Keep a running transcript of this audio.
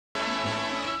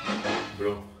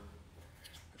Bro,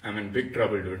 I'm in big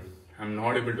trouble, dude. I'm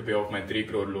not able to pay off my 3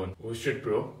 crore loan. Oh shit,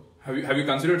 bro. Have you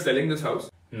considered selling this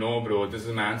house? No, bro. This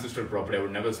is my ancestral property. I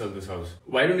would never sell this house.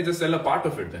 Why don't you just sell a part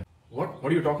of it then? What?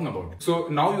 What are you talking about? So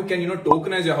now you can,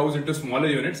 tokenize your house into smaller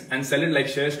units and sell it like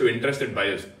shares to interested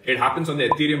buyers. It happens on the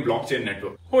Ethereum blockchain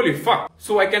network. Holy fuck.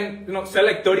 So I can, sell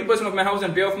like 30% of my house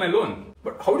and pay off my loan.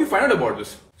 But how do you find out about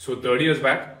this? So 30 years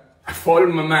back, I followed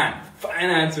my man.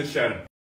 Finance with Sharan.